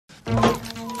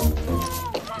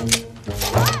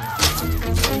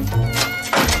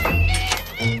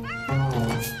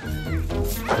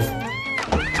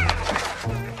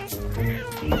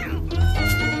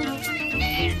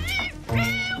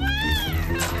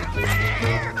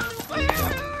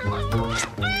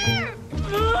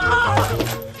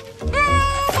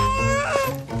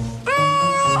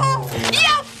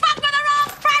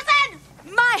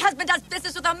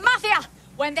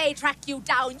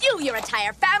now you, your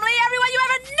entire family, everyone you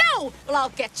ever knew will all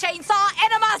get chainsaw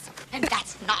enemas. And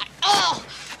that's not all.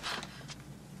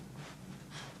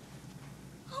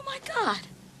 Oh, my God.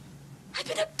 I've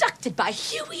been abducted by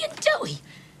Huey and Dewey.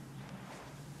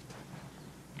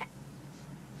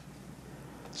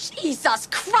 Jesus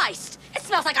Christ! It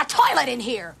smells like a toilet in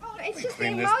here. We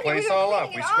cleaned this place all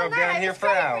up. We scrubbed down here for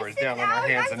hours, down on our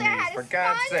hands and knees, for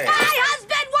God's sake. My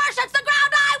husband worships the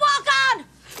ground I walk on!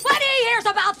 When he hears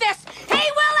about this,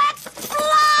 he will explode!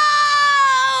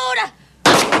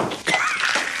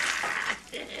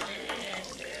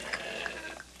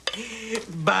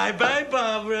 Bye-bye,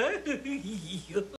 Barbara.